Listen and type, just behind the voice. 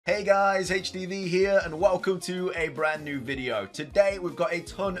Hey guys, HDvee here and welcome to a brand new video. Today we've got a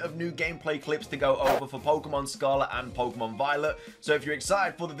ton of new gameplay clips to go over for Pokemon Scarlet and Pokemon Violet. So if you're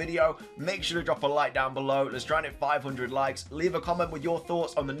excited for the video, make sure to drop a like down below. Let's try and hit 500 likes. Leave a comment with your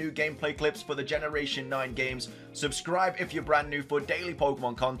thoughts on the new gameplay clips for the Generation 9 games. Subscribe if you're brand new for daily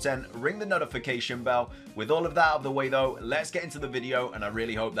Pokemon content. Ring the notification bell. With all of that out of the way though, let's get into the video and I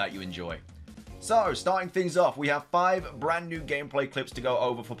really hope that you enjoy. So, starting things off, we have 5 brand new gameplay clips to go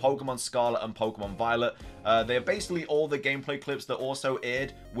over for Pokemon Scarlet and Pokemon Violet. They're basically all the gameplay clips that also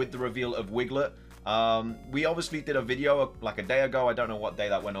aired with the reveal of Wiglet. We obviously did a video like a day ago. I don't know what day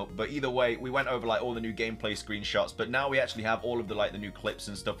that went up, but either way, we went over like all the new gameplay screenshots. But now we actually have all of the the new clips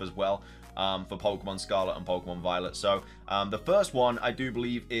and stuff as well for Pokemon Scarlet and Pokemon Violet. So the first one I do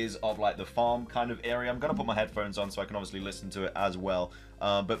believe is of like the farm kind of area. I'm gonna put my headphones on so I can obviously listen to it as well.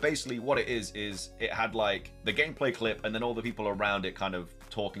 But basically what it is it had like the gameplay clip and then all the people around it kind of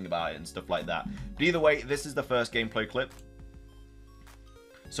talking about it and stuff like that. But either way, this is the first gameplay clip.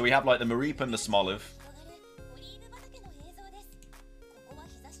 So we have like the Mareep and the Smoliv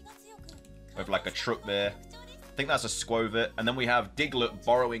with like a truck there. I think that's a Squovit. And then we have Diglett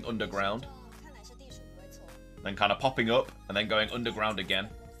burrowing underground, then kind of popping up and then going underground again.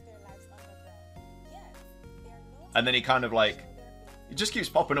 And then he kind of like, he just keeps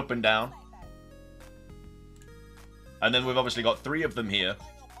popping up and down. And then we've obviously got 3 of them here.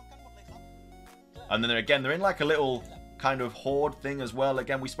 And then again, they're in like a little kind of horde thing as well.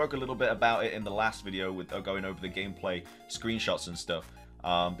 Again, we spoke a little bit about it in the last video with going over the gameplay screenshots and stuff.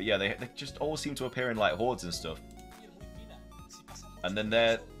 But yeah, they just all seem to appear in like hordes and stuff. And then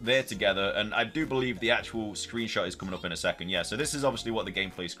they're together, and I do believe the actual screenshot is coming up in a second. Yeah, so this is obviously what the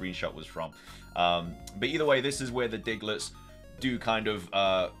gameplay screenshot was from. But either way, this is where the Diglets do kind of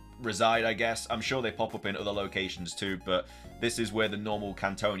reside, I guess. I'm sure they pop up in other locations too, but this is where the normal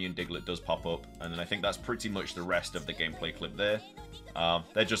Cantonian Diglett does pop up. And then I think that's pretty much the rest of the gameplay clip there.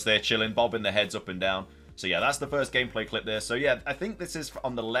 They're just there chilling, bobbing their heads up and down. So yeah, that's the first gameplay clip there. So yeah, I think this is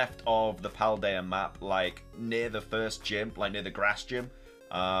on the left of the Paldea map, like near the first gym, like near the grass gym,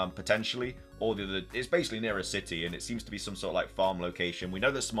 potentially. Or the other, it's basically near a city, and it seems to be some sort of like farm location. We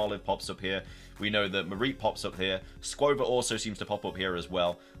know that Smoliv pops up here. We know that Mareep pops up here. Squova also seems to pop up here as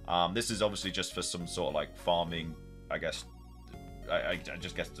well. This is obviously just for some sort of like farming, I guess. I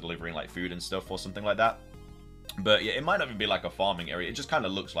just guess delivering like food and stuff or something like that. But yeah, it might not even be like a farming area. It just kind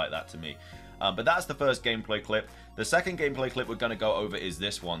of looks like that to me. But that's the first gameplay clip. The second gameplay clip we're going to go over is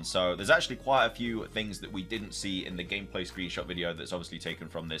this one. So there's actually quite a few things that we didn't see in the gameplay screenshot video that's obviously taken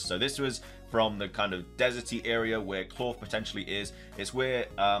from this. So this was from the kind of deserty area where Clorf potentially is. It's where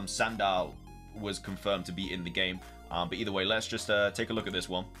Sandal was confirmed to be in the game. But either way, let's just take a look at this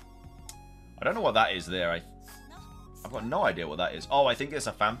one. I don't know what that is there. I've got no idea what that is. Oh, I think it's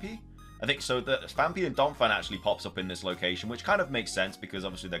a Phanpy. I think so. The Phanpy and Donphan actually pops up in this location, which kind of makes sense because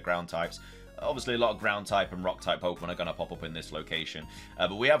obviously they're ground types. Obviously, a lot of ground type and rock type Pokemon are going to pop up in this location.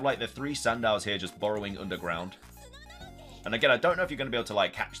 But we have like the 3 Sandals here just burrowing underground. And again, I don't know if you're going to be able to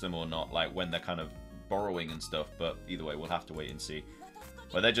like catch them or not, like when they're kind of burrowing and stuff. But either way, we'll have to wait and see.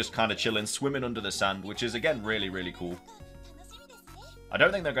 But they're just kind of chilling, swimming under the sand, which is again really, really cool. I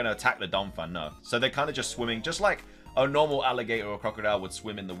don't think they're going to attack the Donphan, no. So they're kind of just swimming, just like a normal alligator or crocodile would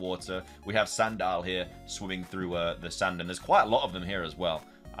swim in the water. We have Sandal here swimming through the sand, and there's quite a lot of them here as well.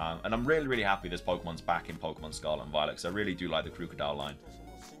 And I'm really, really happy this Pokemon's back in Pokemon Scarlet and Violet, because I really do like the crocodile line.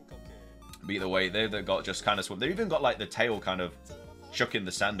 But either way, they've got just kind of swim. They've even got like the tail kind of chucking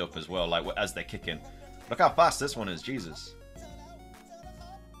the sand up as well, like as they're kicking. Look how fast this one is, Jesus.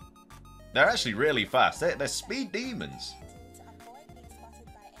 They're actually really fast. They're speed demons.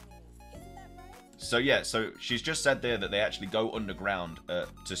 So yeah, so she's just said there that they actually go underground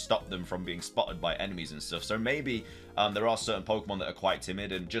to stop them from being spotted by enemies and stuff. So maybe there are certain Pokemon that are quite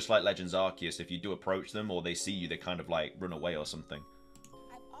timid, and just like Legends Arceus, if you do approach them or they see you, they kind of like run away or something.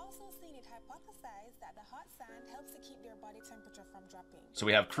 I've also seen it hypothesized that the hot sand helps to keep their body temperature from dropping. So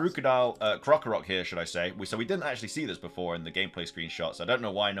we have Krokorok here, should I say. So we didn't actually see this before in the gameplay screenshots. I don't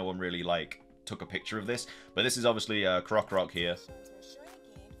know why no one really like took a picture of this, but this is obviously Krokorok here.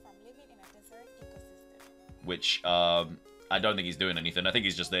 Which, I don't think he's doing anything. I think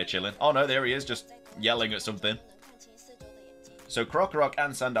he's just there chilling. Oh no, there he is, just yelling at something. So Krokorok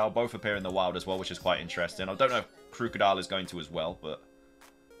and Sandal both appear in the wild as well, which is quite interesting. I don't know if Crocodile is going to as well, but...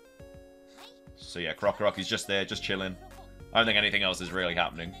 So yeah, Krokorok is just there, just chilling. I don't think anything else is really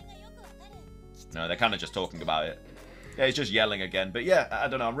happening. No, they're kind of just talking about it. Yeah, he's just yelling again. But yeah, I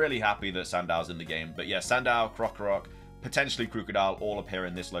don't know, I'm really happy that Sandal's in the game. But yeah, Sandal, Krokorok, potentially Crocodile all appear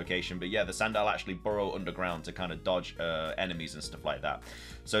in this location. But yeah, the Sandile actually burrow underground to kind of dodge enemies and stuff like that.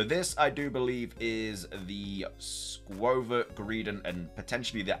 So this, I do believe, is the Squova, Greedent, and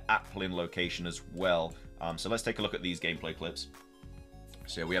potentially the Applin location as well. So let's take a look at these gameplay clips.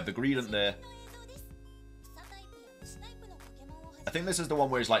 So yeah, we have the Greedent there. I think this is the one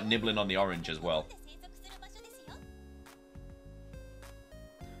where he's like nibbling on the orange as well.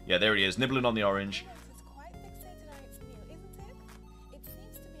 Yeah, there he is, nibbling on the orange.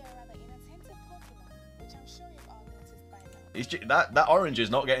 That orange is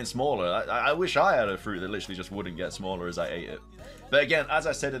not getting smaller. I wish I had a fruit that literally just wouldn't get smaller as I ate it. But again, as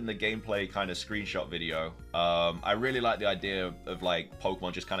I said in the gameplay kind of screenshot video, I really like the idea of like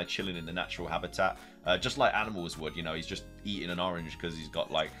Pokemon just kind of chilling in the natural habitat, just like animals would. You know, he's just eating an orange because he's got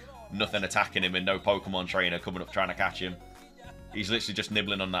like nothing attacking him and no Pokemon trainer coming up trying to catch him. He's literally just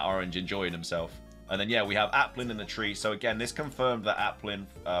nibbling on that orange, enjoying himself. And then, yeah, we have Applin in the tree. So, again, this confirmed that Applin,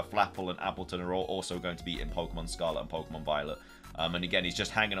 Flapple, and Appleton are all also going to be in Pokemon Scarlet and Pokemon Violet. And, again, he's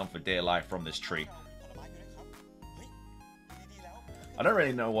just hanging on for dear life from this tree. I don't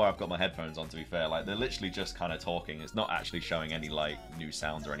really know why I've got my headphones on, to be fair. Like, they're literally just kind of talking. It's not actually showing any, like, new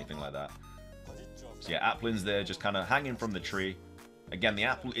sounds or anything like that. So, yeah, Applin's there just kind of hanging from the tree. Again, the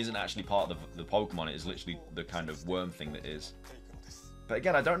apple isn't actually part of the Pokemon. It is literally the kind of worm thing that is. But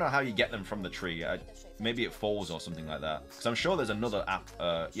again, I don't know how you get them from the tree. Maybe it falls or something like that. Because I'm sure there's another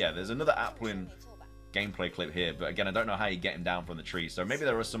there's another Applin gameplay clip here. But again, I don't know how you get him down from the tree. So maybe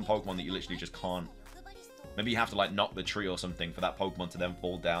there are some Pokemon that you literally just can't. Maybe you have to like knock the tree or something for that Pokemon to then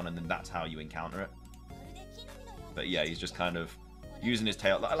fall down, and then that's how you encounter it. But yeah, he's just kind of using his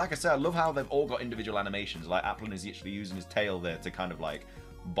tail. Like I said, I love how they've all got individual animations. Like Applin is actually using his tail there to kind of like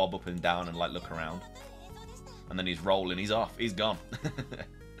bob up and down and like look around. And then he's rolling, he's off, he's gone.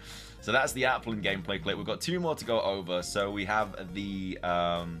 So that's the Applin gameplay clip. We've got two more to go over. So we have the,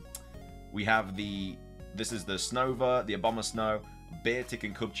 this is the Snova, the Abomasnow, Beartic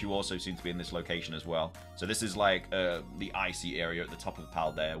and Cubchoo also seem to be in this location as well. So this is like the icy area at the top of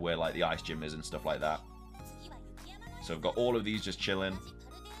Paldea where like the ice gym is and stuff like that. So we've got all of these just chilling.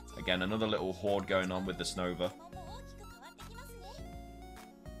 Again, another little horde going on with the Snova.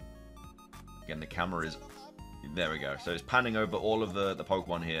 Again, the camera is... There we go. So it's panning over all of the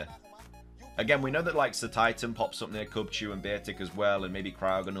Pokemon here. Again, we know that like Satitan pops up near Cubchoo and Beartic as well, and maybe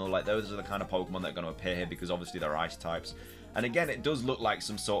Cryogonal. Like those are the kind of Pokemon that are going to appear here because obviously they're ice types. And again, it does look like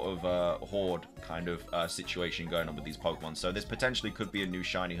some sort of horde kind of situation going on with these Pokemon. So this potentially could be a new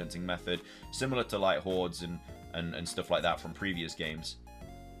shiny hunting method, similar to like hordes and stuff like that from previous games.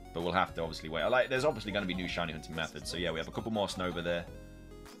 But we'll have to obviously wait. There's obviously going to be new shiny hunting methods. So yeah, we have a couple more Snova there.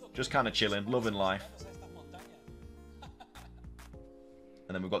 Just kind of chilling, loving life.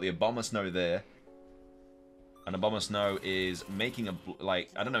 And then we've got the Abomasnow there. And Abomasnow is making a, like,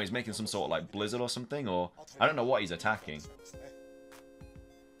 I don't know, he's making some sort of, like, blizzard or something, or I don't know what he's attacking.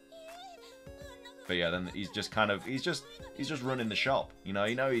 But yeah, then he's just kind of, he's just running the shop. You know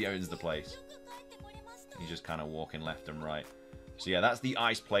he owns the place. He's just kind of walking left and right. So yeah, that's the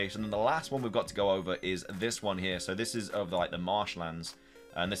ice place. And then the last one we've got to go over is this one here. So this is of, like, the marshlands.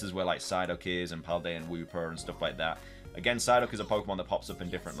 And this is where, like, Psyduck is and Paldea and Wooper and stuff like that. Again, Psyduck is a Pokemon that pops up in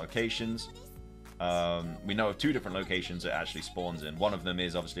different locations. We know of two different locations it actually spawns in. One of them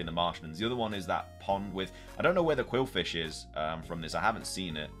is obviously in the marshlands. The other one is that pond with... I don't know where the Quillfish is from this. I haven't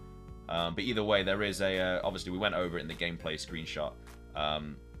seen it. But either way, there is a... obviously, we went over it in the gameplay screenshot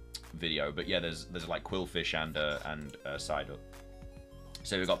video. But yeah, there's like Quillfish and Psyduck.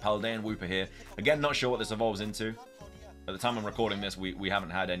 So we've got Paldea and Wooper here. Again, not sure what this evolves into. At the time I'm recording this, we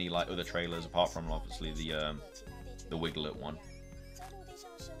haven't had any like other trailers apart from obviously the Wiglet one.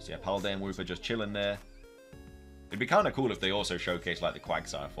 So yeah, Paldea and Wooper just chilling there. It'd be kind of cool if they also showcased like the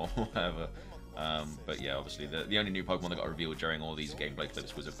Quagsire form or whatever. But yeah, obviously the only new Pokemon that got revealed during all these gameplay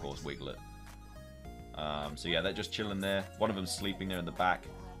clips was of course Wiglet. So yeah, they're just chilling there. One of them's sleeping there in the back.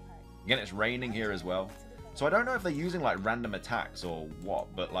 Again, it's raining here as well. So I don't know if they're using like random attacks or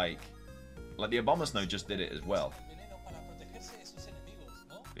what, but like the Abomasnow just did it as well.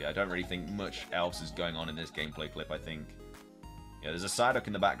 Yeah, I don't really think much else is going on in this gameplay clip, I think. Yeah, there's a Psyduck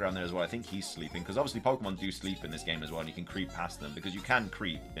in the background there as well. I think he's sleeping, because obviously Pokemon do sleep in this game as well, and you can creep past them, because you can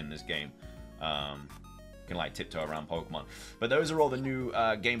creep in this game. can like tiptoe around Pokemon. But those are all the new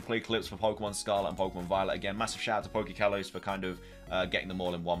gameplay clips for Pokemon Scarlet and Pokemon Violet. Again, massive shout out to PokeCalos for kind of getting them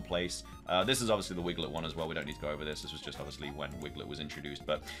all in one place. This is obviously the Wiglet one as well. We don't need to go over this. This was just obviously when Wiglet was introduced.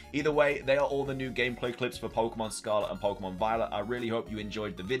 But either way, they are all the new gameplay clips for Pokemon Scarlet and Pokemon Violet. I really hope you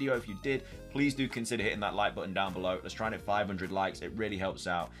enjoyed the video. If you did, please do consider hitting that like button down below. Let's try and hit 500 likes. It really helps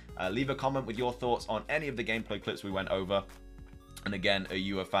out. Leave a comment with your thoughts on any of the gameplay clips we went over. And again, are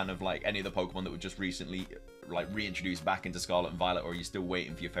you a fan of like any of the Pokemon that were just recently like reintroduced back into Scarlet and Violet, or are you still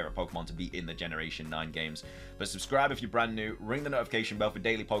waiting for your favorite Pokemon to be in the Generation 9 games? But subscribe if you're brand new, ring the notification bell for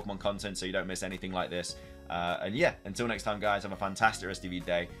daily Pokemon content so you don't miss anything like this. And yeah, until next time guys, have a fantastic rest of your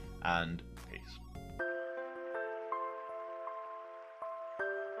day, and